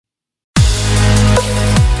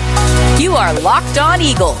are Locked On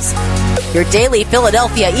Eagles, your daily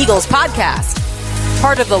Philadelphia Eagles podcast.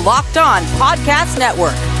 Part of the Locked On Podcast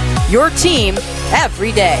Network, your team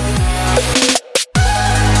every day.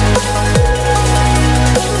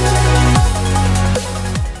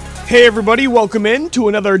 Hey everybody, welcome in to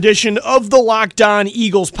another edition of the Locked On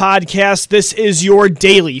Eagles podcast. This is your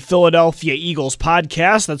daily Philadelphia Eagles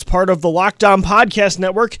podcast that's part of the Locked On Podcast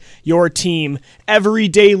Network, your team every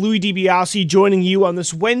day. Louis DiBiase joining you on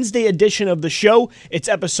this Wednesday edition of the show. It's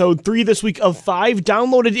episode 3 this week of 5,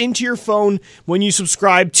 downloaded into your phone when you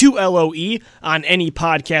subscribe to LOE on any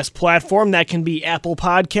podcast platform. That can be Apple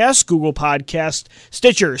Podcasts, Google Podcasts,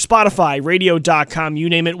 Stitcher, Spotify, radio.com, you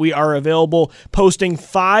name it, we are available, posting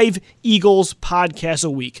 5 Eagles podcasts a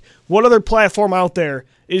week. What other platform out there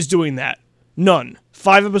is doing that? None.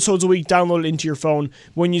 5 episodes a week downloaded into your phone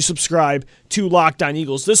when you subscribe to Locked On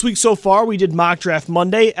Eagles. This week so far, we did Mock Draft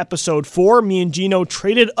Monday, episode 4. Me and Gino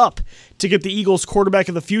traded up to get the Eagles quarterback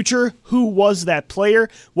of the future. Who was that player?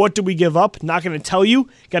 What did we give up? Not going to tell you.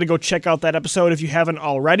 Got to go check out that episode if you haven't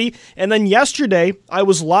already. And then yesterday, I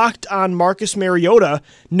was locked on Marcus Mariota.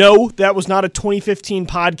 No, that was not a 2015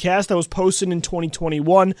 podcast. That was posted in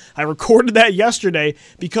 2021. I recorded that yesterday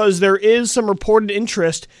because there is some reported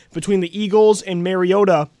interest between the Eagles and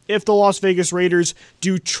Mariota if the Las Vegas Raiders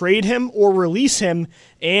do trade him or release him,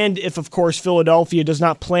 and if, of course, Philadelphia does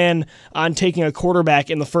not plan on taking a quarterback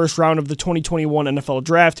in the first round of the 2021 NFL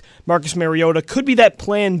Draft. Marcus Mariota could be that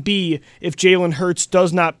plan B if Jalen Hurts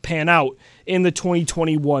does not pan out in the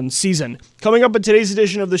 2021 season. Coming up in today's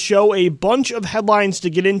edition of the show, a bunch of headlines to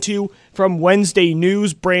get into from Wednesday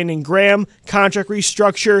News. Brandon Graham, contract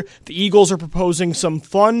restructure. The Eagles are proposing some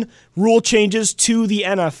fun rule changes to the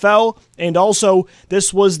NFL. And also,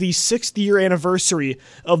 this was the 6th year anniversary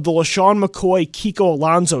of the LeSean McCoy-Kiko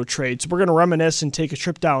Alonso trade. So we're going to reminisce and take a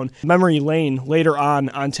trip down memory lane later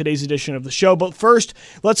on today's edition of the show. But first,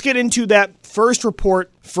 let's get into that first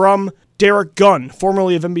report from Derek Gunn,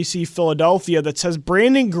 formerly of NBC Philadelphia, that says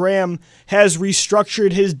Brandon Graham has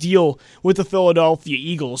restructured his deal with the Philadelphia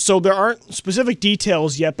Eagles. So there aren't specific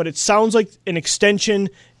details yet, but it sounds like an extension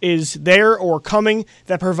is there or coming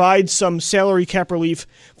that provides some salary cap relief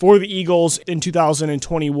for the Eagles in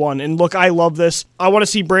 2021. And look, I love this. I want to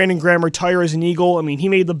see Brandon Graham retire as an Eagle. I mean, he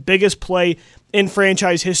made the biggest play in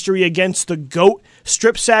franchise history against the GOAT,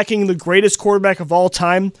 strip-sacking the greatest quarterback of all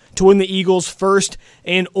time to win the Eagles' first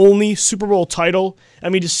and only Super Bowl title. I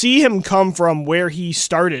mean, to see him come from where he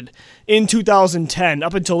started in 2010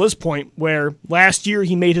 up until this point, where last year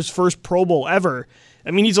he made his first Pro Bowl ever.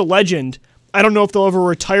 I mean, he's a legend. I don't know if they'll ever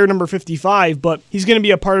retire number 55, but he's going to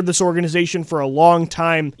be a part of this organization for a long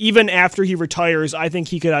time. Even after he retires, I think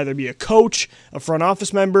he could either be a coach, a front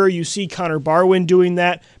office member. You see Connor Barwin doing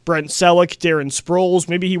that, Brent Selleck, Darren Sproles.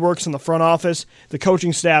 Maybe he works in the front office, the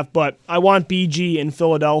coaching staff, but I want BG in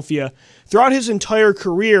Philadelphia throughout his entire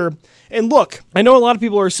career. And look, I know a lot of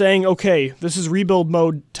people are saying, okay, this is rebuild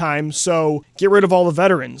mode time, so get rid of all the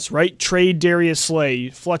veterans, right? Trade Darius Slay,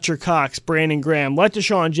 Fletcher Cox, Brandon Graham, let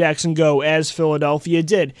Deshaun Jackson go as Philadelphia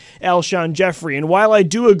did, Alshon Jeffrey. And while I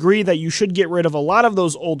do agree that you should get rid of a lot of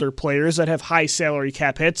those older players that have high salary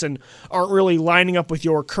cap hits and aren't really lining up with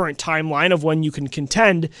your current timeline of when you can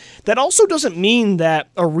contend, that also doesn't mean that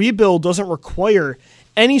a rebuild doesn't require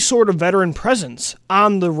any sort of veteran presence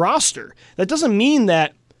on the roster. That doesn't mean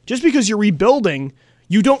that just because you're rebuilding,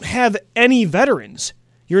 you don't have any veterans.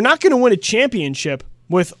 You're not going to win a championship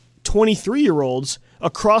with 23-year-olds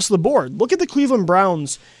across the board. Look at the Cleveland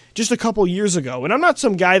Browns just a couple years ago. And I'm not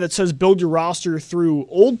some guy that says build your roster through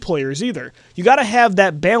old players either. You got to have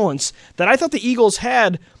that balance that I thought the Eagles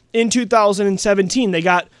had in 2017. They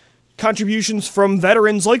got contributions from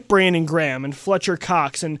veterans like Brandon Graham and Fletcher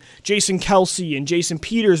Cox and Jason Kelce and Jason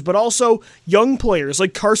Peters, but also young players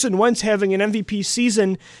like Carson Wentz having an MVP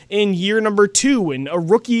season in year number 2, and a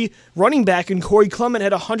rookie running back in Corey Clement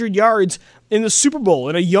had 100 yards in the Super Bowl,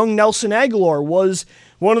 and a young Nelson Aguilar was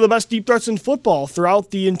one of the best deep threats in football throughout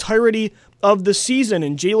the entirety of the season,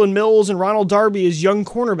 and Jalen Mills and Ronald Darby as young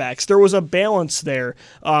cornerbacks. There was a balance there.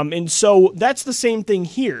 And so that's the same thing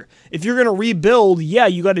here. If you're going to rebuild, yeah,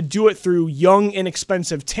 you got to do it through young,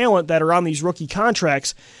 inexpensive talent that are on these rookie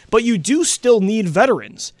contracts, but you do still need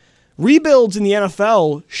veterans. Rebuilds in the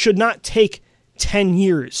NFL should not take 10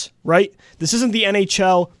 years, right? This isn't the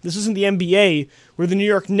NHL, this isn't the NBA, where the New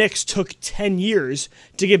York Knicks took 10 years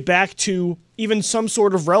to get back to even some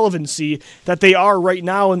sort of relevancy that they are right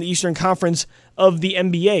now in the Eastern Conference of the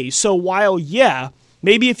NBA. So while, yeah,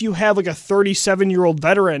 maybe if you have like a 37-year-old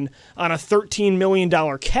veteran on a $13 million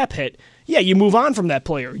cap hit, yeah, you move on from that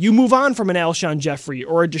player. You move on from an Alshon Jeffrey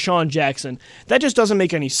or a Deshaun Jackson. That just doesn't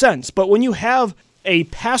make any sense. But when you have a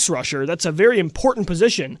pass rusher. That's a very important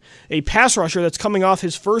position. A pass rusher that's coming off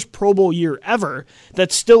his first Pro Bowl year ever,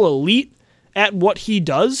 that's still elite at what he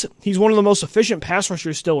does. He's one of the most efficient pass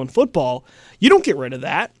rushers still in football. You don't get rid of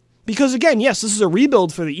that because, again, yes, this is a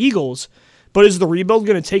rebuild for the Eagles, but is the rebuild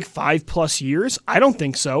going to take 5+ years? I don't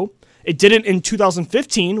think so. It didn't in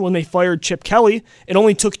 2015 when they fired Chip Kelly. It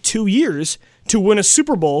only took 2 years to win a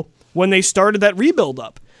Super Bowl when they started that rebuild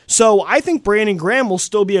up. So I think Brandon Graham will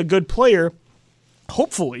still be a good player,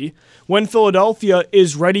 hopefully, when Philadelphia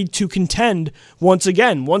is ready to contend once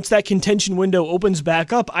again. Once that contention window opens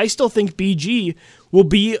back up, I still think BG will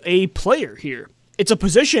be a player here. It's a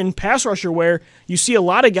position, pass rusher, where you see a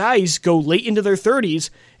lot of guys go late into their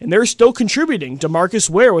 30s, and they're still contributing. DeMarcus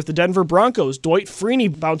Ware with the Denver Broncos, Dwight Freeney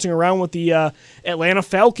bouncing around with the Atlanta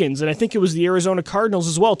Falcons, and I think it was the Arizona Cardinals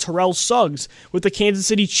as well, Terrell Suggs with the Kansas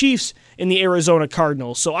City Chiefs in the Arizona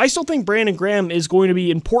Cardinals. So I still think Brandon Graham is going to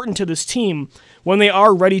be important to this team when they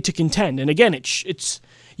are ready to contend. And again,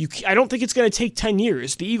 I don't think it's going to take 10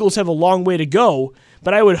 years. The Eagles have a long way to go,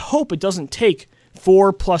 but I would hope it doesn't take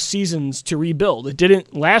 4+ seasons to rebuild. It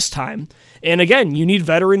didn't last time. And again, you need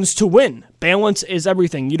veterans to win. Balance is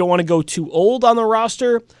everything. You don't want to go too old on the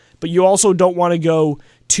roster, but you also don't want to go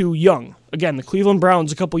too young. Again, the Cleveland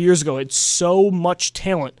Browns a couple years ago had so much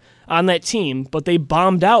talent on that team, but they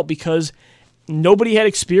bombed out because nobody had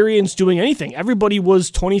experience doing anything. Everybody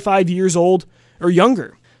was 25 years old or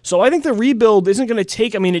younger. So I think the rebuild isn't going to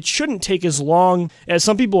take, it shouldn't take as long as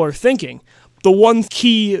some people are thinking. The one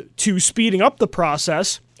key to speeding up the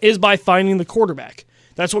process is by finding the quarterback.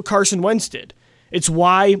 That's what Carson Wentz did. It's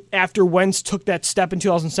why, after Wentz took that step in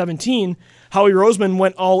 2017, Howie Roseman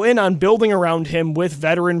went all in on building around him with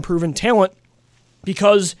veteran-proven talent,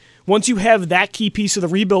 because once you have that key piece of the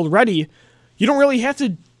rebuild ready, you don't really have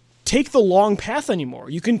to take the long path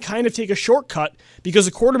anymore. You can kind of take a shortcut because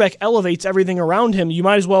the quarterback elevates everything around him. You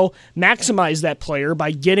might as well maximize that player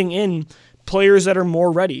by getting in players that are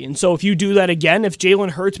more ready. And so if you do that again, if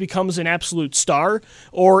Jalen Hurts becomes an absolute star,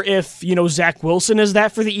 or if, Zach Wilson is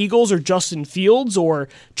that for the Eagles, or Justin Fields, or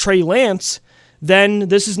Trey Lance, then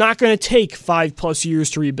this is not going to take 5+ years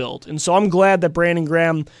to rebuild. And so I'm glad that Brandon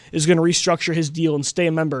Graham is going to restructure his deal and stay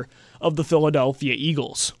a member of the Philadelphia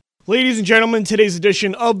Eagles. Ladies and gentlemen, today's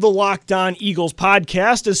edition of the Locked On Eagles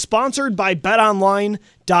podcast is sponsored by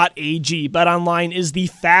BetOnline.ag. BetOnline is the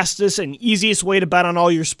fastest and easiest way to bet on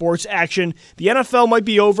all your sports action. The NFL might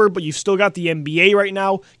be over, but you've still got the NBA right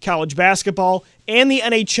now, college basketball, and the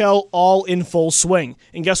NHL all in full swing.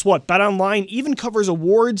 And guess what? BetOnline even covers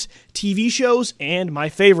awards, TV shows, and my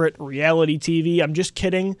favorite, reality TV. I'm just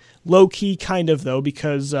kidding. Low-key kind of, though,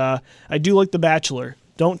 because I do like The Bachelor.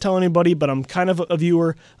 Don't tell anybody, but I'm kind of a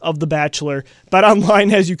viewer of The Bachelor.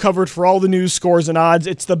 BetOnline has you covered for all the news, scores, and odds.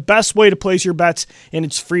 It's the best way to place your bets, and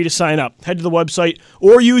it's free to sign up. Head to the website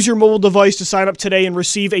or use your mobile device to sign up today and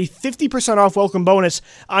receive a 50% off welcome bonus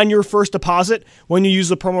on your first deposit when you use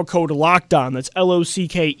the promo code LOCKEDON. That's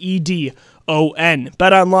LOCKEDON.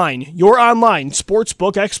 BetOnline, your online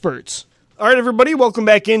sportsbook experts. All right, everybody, welcome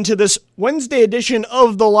back into this Wednesday edition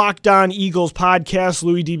of the Locked On Eagles podcast.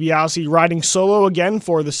 Louis DiBiase riding solo again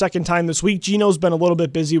for the second time this week. Gino's been a little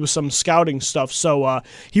bit busy with some scouting stuff, so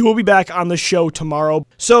he will be back on the show tomorrow.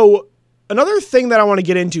 So another thing that I want to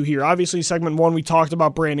get into here, obviously segment 1, we talked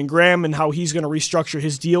about Brandon Graham and how he's going to restructure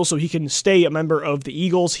his deal so he can stay a member of the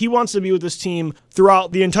Eagles. He wants to be with this team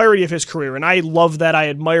throughout the entirety of his career, and I love that. I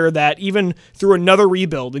admire that, even through another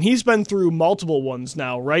rebuild. And he's been through multiple ones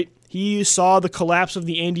now, right? He saw the collapse of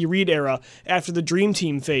the Andy Reid era after the Dream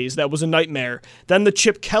Team phase. That was a nightmare. Then the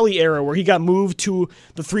Chip Kelly era where he got moved to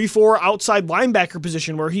the 3-4 outside linebacker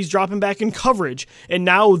position where he's dropping back in coverage. And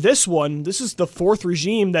now this is the fourth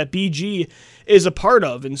regime that BG is a part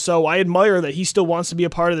of. And so I admire that he still wants to be a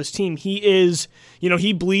part of this team. He is,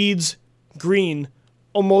 he bleeds green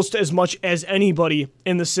almost as much as anybody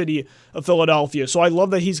in the city of Philadelphia. So I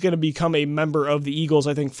love that he's going to become a member of the Eagles,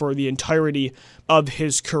 I think, for the entirety of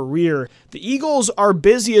his career. The Eagles are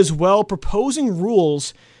busy as well proposing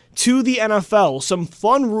rules to the NFL, some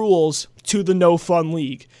fun rules to the No Fun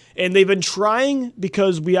League. And they've been trying,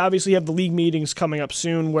 because we obviously have the league meetings coming up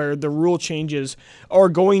soon where the rule changes are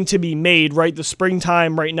going to be made, right? The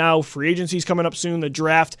springtime right now, free agency's coming up soon, the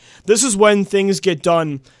draft. This is when things get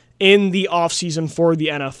done in the offseason for the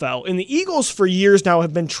NFL. And the Eagles for years now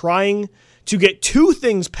have been trying to get two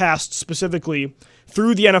things passed specifically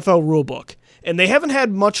through the NFL rulebook. And they haven't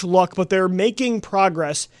had much luck, but they're making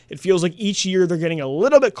progress. It feels like each year they're getting a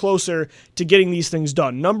little bit closer to getting these things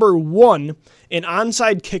done. Number 1, an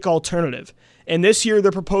onside kick alternative. And this year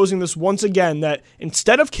they're proposing this once again, that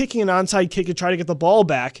instead of kicking an onside kick to try to get the ball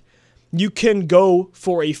back, you can go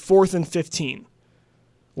for a 4th and 15.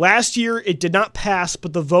 Last year, it did not pass,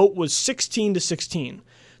 but the vote was 16-16.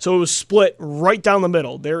 So it was split right down the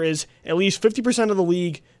middle. There is at least 50% of the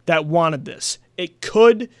league that wanted this. It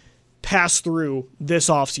could pass through this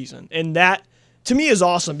offseason. And that, to me, is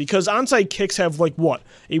awesome because onside kicks have, a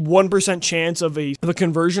 1% chance of a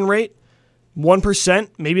conversion rate? 1%?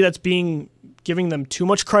 Maybe that's giving them too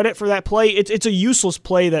much credit for that play. It's a useless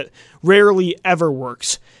play that rarely ever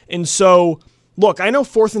works. And so, look, I know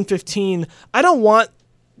 4th and 15, I don't want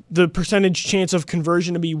the percentage chance of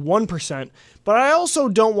conversion to be 1%, but I also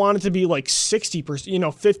don't want it to be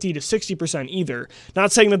 60%, 50 to 60% either.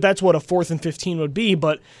 Not saying that that's what a 4th and 15 would be,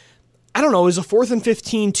 but I don't know, is a 4th and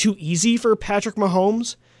 15 too easy for Patrick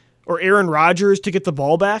Mahomes or Aaron Rodgers to get the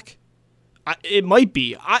ball back? It might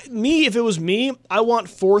be. If it was me, I want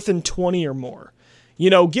 4th and 20 or more.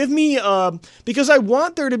 Give me, because I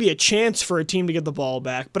want there to be a chance for a team to get the ball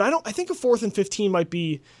back, but I think a 4th and 15 might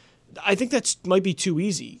be too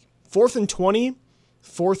easy. 4th and 20,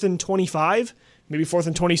 4th and 25, maybe 4th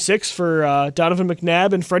and 26 for Donovan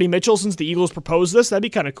McNabb and Freddie Mitchell since the Eagles proposed this. That'd be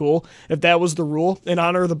kind of cool if that was the rule. In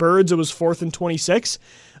honor of the Birds, it was 4th and 26.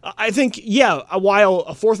 I think, while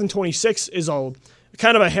a 4th and 26 is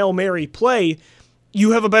kind of a Hail Mary play,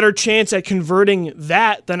 you have a better chance at converting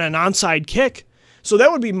that than an onside kick. So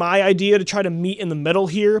that would be my idea to try to meet in the middle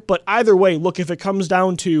here. But either way, look, if it comes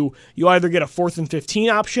down to you either get a 4th and 15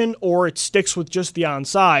 option or it sticks with just the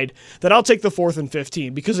onside, then I'll take the 4th and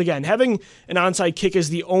 15. Because again, having an onside kick as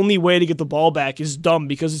the only way to get the ball back is dumb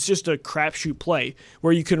because it's just a crapshoot play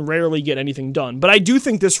where you can rarely get anything done. But I do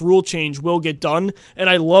think this rule change will get done,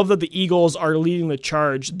 and I love that the Eagles are leading the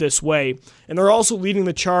charge this way. And they're also leading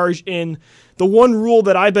the charge in the one rule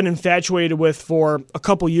that I've been infatuated with for a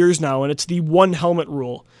couple years now, and it's the one helmet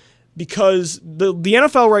rule. Because the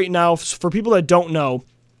NFL right now, for people that don't know,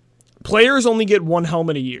 players only get one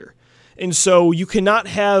helmet a year. And so you cannot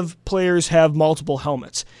have players have multiple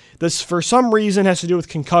helmets. This, for some reason, has to do with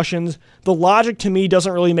concussions. The logic to me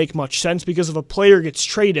doesn't really make much sense because if a player gets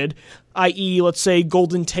traded, i.e., let's say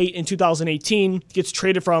Golden Tate in 2018 gets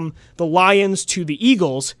traded from the Lions to the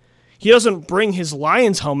Eagles, he doesn't bring his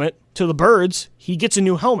Lions helmet to the Birds, he gets a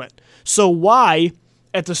new helmet. So why,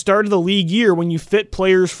 at the start of the league year, when you fit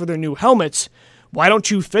players for their new helmets, why don't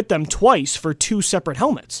you fit them twice for 2 separate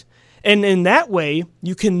helmets? And in that way,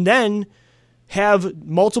 you can then have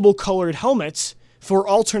multiple colored helmets for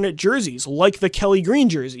alternate jerseys, like the Kelly Green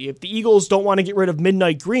jersey. If the Eagles don't want to get rid of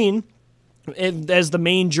Midnight Green as the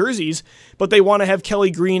main jerseys, but they want to have Kelly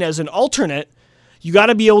Green as an alternate, you got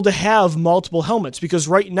to be able to have multiple helmets because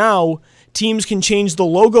right now teams can change the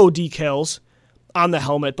logo decals on the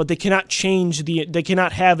helmet, but they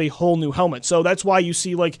cannot have a whole new helmet. So that's why you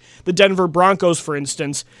see the Denver Broncos, for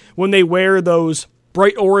instance, when they wear those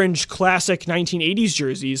bright orange classic 1980s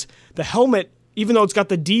jerseys, the helmet, even though it's got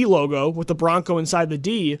the D logo with the Bronco inside the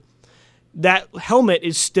D, that helmet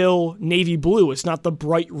is still navy blue. It's not the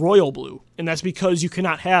bright royal blue. And that's because you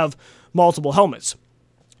cannot have multiple helmets.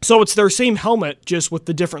 So it's their same helmet, just with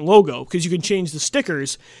the different logo, because you can change the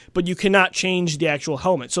stickers, but you cannot change the actual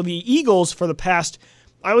helmet. So the Eagles, for the past,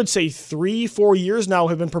 I would say 3-4 years now,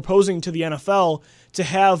 have been proposing to the NFL to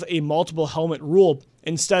have a multiple helmet rule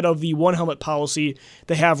instead of the one helmet policy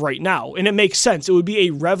they have right now. And it makes sense. It would be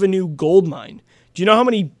a revenue goldmine. Do you know how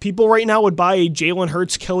many people right now would buy a Jalen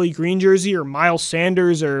Hurts Kelly Green jersey or Miles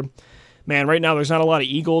Sanders or... Man, right now there's not a lot of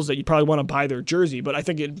Eagles that you probably want to buy their jersey, but I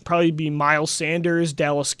think it'd probably be Miles Sanders,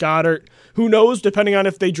 Dallas Goedert. Who knows, depending on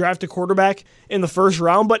if they draft a quarterback in the first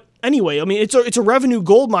round. But anyway, I mean, it's a revenue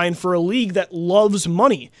goldmine for a league that loves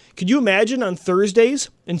money. Could you imagine on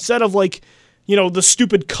Thursdays, instead of the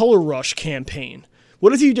stupid Color Rush campaign,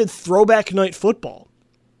 what if you did Throwback Night Football,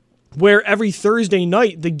 where every Thursday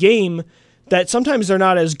night, the game that sometimes they're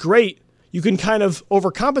not as great, you can kind of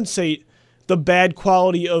overcompensate the bad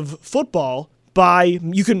quality of football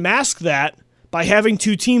you can mask that by having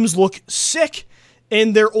 2 teams look sick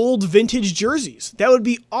in their old vintage jerseys. That would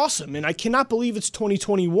be awesome, and I cannot believe it's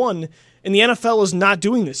 2021 and the NFL is not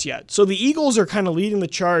doing this yet. So the Eagles are kind of leading the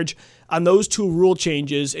charge on those 2 rule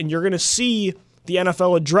changes, and you're going to see the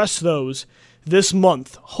NFL address those this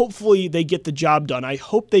month. Hopefully they get the job done. I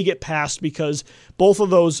hope they get passed because both of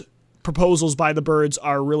those proposals by the Birds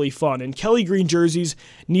are really fun, and Kelly Green jerseys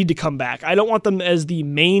need to come back. I don't want them as the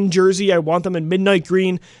main jersey. I want them in midnight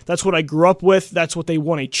green. That's what I grew up with. That's what they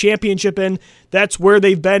won a championship in. That's where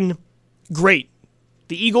they've been great.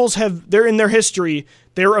 The Eagles they're in their history,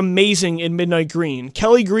 they're amazing in midnight green.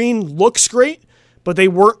 Kelly Green looks great, but they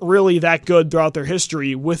weren't really that good throughout their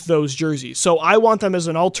history with those jerseys. So I want them as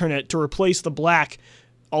an alternate to replace the black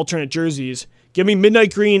alternate jerseys. Give me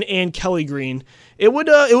Midnight Green and Kelly Green. It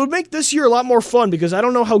would make this year a lot more fun because I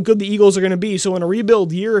don't know how good the Eagles are going to be. So in a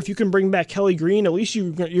rebuild year, if you can bring back Kelly Green, at least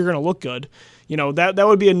you're going to look good. That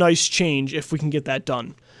would be a nice change if we can get that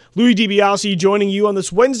done. Louis DiBiase joining you on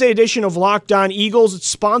this Wednesday edition of Locked On Eagles. It's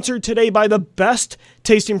sponsored today by the best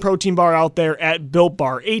tasting protein bar out there at Built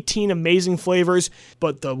Bar. 18 amazing flavors,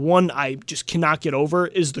 but the one I just cannot get over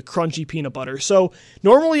is the crunchy peanut butter. So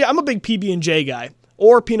normally I'm a big PB&J guy,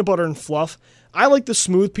 or peanut butter and fluff. I like the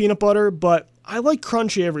smooth peanut butter, but I like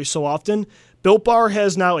crunchy every so often. Built Bar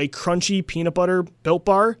has now a crunchy peanut butter Built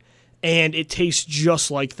Bar, and it tastes just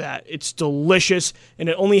like that. It's delicious, and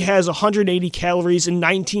it only has 180 calories and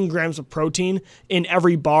 19 grams of protein in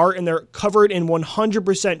every bar, and they're covered in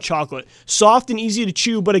 100% chocolate. Soft and easy to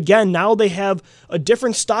chew, but again, now they have a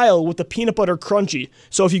different style with the peanut butter crunchy.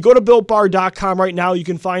 So if you go to BuiltBar.com right now, you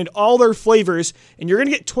can find all their flavors, and you're going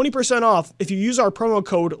to get 20% off if you use our promo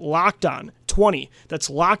code LOCKEDON20. That's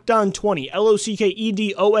LOCKEDON20,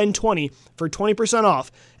 LOCKEDON 20 for 20%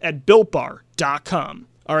 off at BuiltBar.com.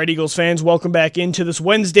 All right, Eagles fans, welcome back into this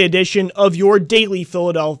Wednesday edition of your daily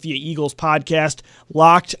Philadelphia Eagles podcast,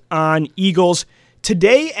 Locked On Eagles.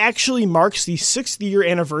 Today actually marks the 6th-year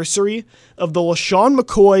anniversary of the LeSean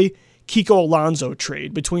McCoy-Kiko Alonso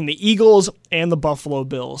trade between the Eagles and the Buffalo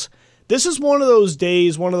Bills. This is one of those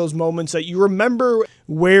days, one of those moments that you remember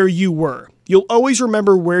where you were. You'll always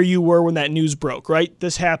remember where you were when that news broke, right?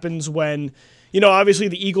 This happens when, obviously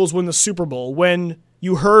the Eagles win the Super Bowl, when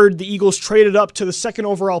you heard the Eagles traded up to the 2nd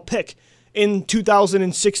overall pick in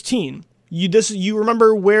 2016. You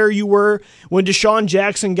remember where you were when Deshaun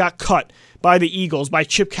Jackson got cut by the Eagles, by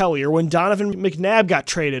Chip Kelly, or when Donovan McNabb got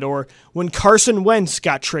traded, or when Carson Wentz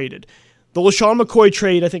got traded. The LeSean McCoy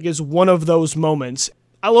trade, I think, is one of those moments.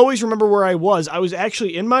 I'll always remember where I was. I was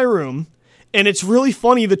actually in my room, and it's really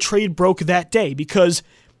funny the trade broke that day because,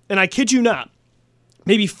 and I kid you not,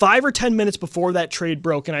 maybe 5 or 10 minutes before that trade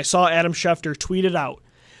broke, and I saw Adam Schefter tweet it out,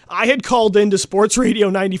 I had called into Sports Radio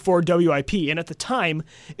 94 WIP, and at the time,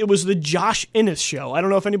 it was the Josh Innes show. I don't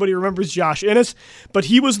know if anybody remembers Josh Innes, but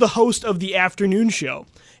he was the host of the afternoon show.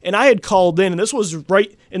 And I had called in, and this was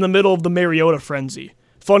right in the middle of the Mariota frenzy.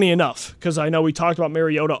 Funny enough, because I know we talked about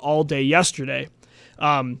Mariota all day yesterday.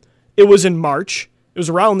 It was in March. It was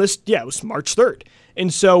around this, it was March 3rd.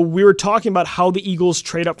 And so we were talking about how the Eagles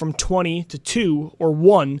trade up from 20 to 2 or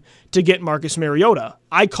 1 to get Marcus Mariota.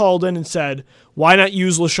 I called in and said, why not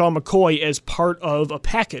use LeSean McCoy as part of a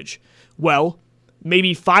package? Well,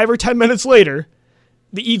 maybe 5 or 10 minutes later,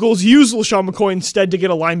 the Eagles used LeSean McCoy instead to get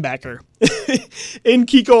a linebacker in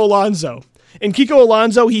Kiko Alonso. And Kiko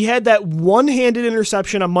Alonso, he had that one-handed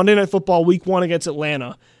interception on Monday Night Football Week 1 against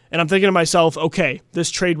Atlanta. And I'm thinking to myself, okay,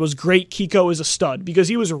 this trade was great. Kiko is a stud because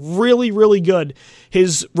he was really, really good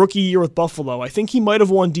his rookie year with Buffalo. I think he might have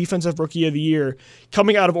won Defensive Rookie of the Year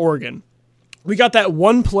coming out of Oregon. We got that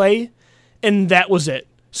one play, and that was it.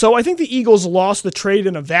 So I think the Eagles lost the trade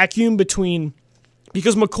in a vacuum because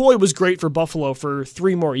McCoy was great for Buffalo for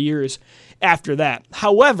 3 more years after that.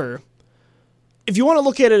 However, if you want to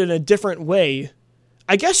look at it in a different way,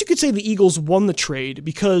 I guess you could say the Eagles won the trade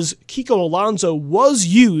because Kiko Alonso was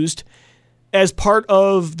used as part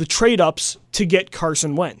of the trade-ups to get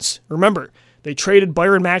Carson Wentz. Remember, they traded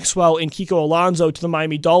Byron Maxwell and Kiko Alonso to the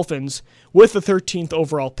Miami Dolphins with the 13th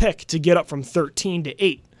overall pick to get up from 13 to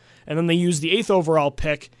 8. And then they used the 8th overall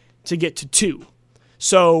pick to get to 2.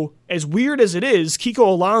 So, as weird as it is, Kiko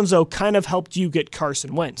Alonso kind of helped you get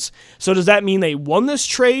Carson Wentz. So does that mean they won this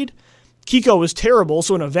trade? Kiko was terrible,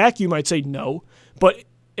 so in a vacuum I'd say no. But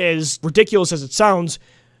as ridiculous as it sounds,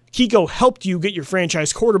 Kiko helped you get your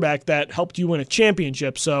franchise quarterback that helped you win a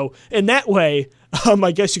championship. So in that way,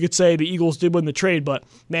 I guess you could say the Eagles did win the trade, but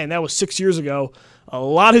man, that was 6 years ago. A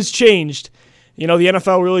lot has changed. The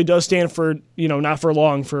NFL really does stand for, not for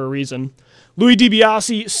long for a reason. Louis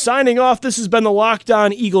DiBiase signing off. This has been the Locked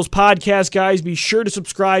On Eagles podcast, guys. Be sure to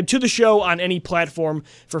subscribe to the show on any platform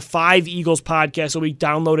for 5 Eagles podcasts a week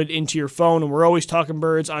downloaded into your phone. And we're always talking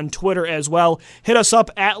birds on Twitter as well. Hit us up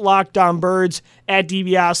at Locked On Birds, at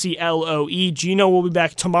DiBiase LOE. Gino will be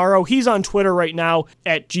back tomorrow. He's on Twitter right now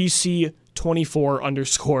at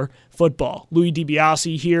GC24_football. Louis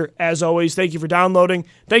DiBiase here. As always, thank you for downloading.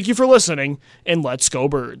 Thank you for listening. And let's go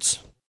Birds.